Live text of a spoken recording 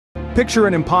Picture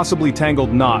an impossibly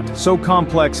tangled knot, so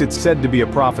complex it's said to be a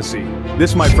prophecy.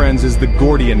 This, my friends, is the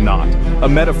Gordian Knot, a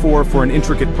metaphor for an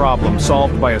intricate problem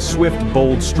solved by a swift,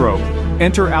 bold stroke.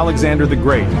 Enter Alexander the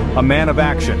Great, a man of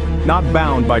action, not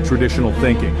bound by traditional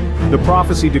thinking. The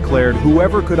prophecy declared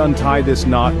whoever could untie this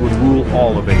knot would rule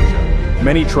all of Asia.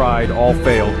 Many tried, all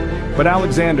failed, but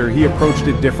Alexander, he approached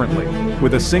it differently.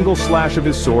 With a single slash of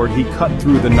his sword, he cut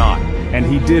through the knot, and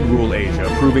he did rule Asia,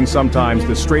 proving sometimes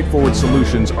the straightforward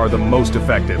solutions are the most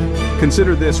effective.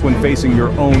 Consider this when facing your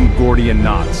own Gordian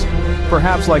knots.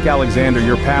 Perhaps like Alexander,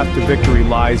 your path to victory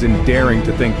lies in daring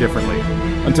to think differently.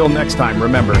 Until next time,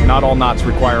 remember, not all knots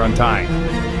require untying.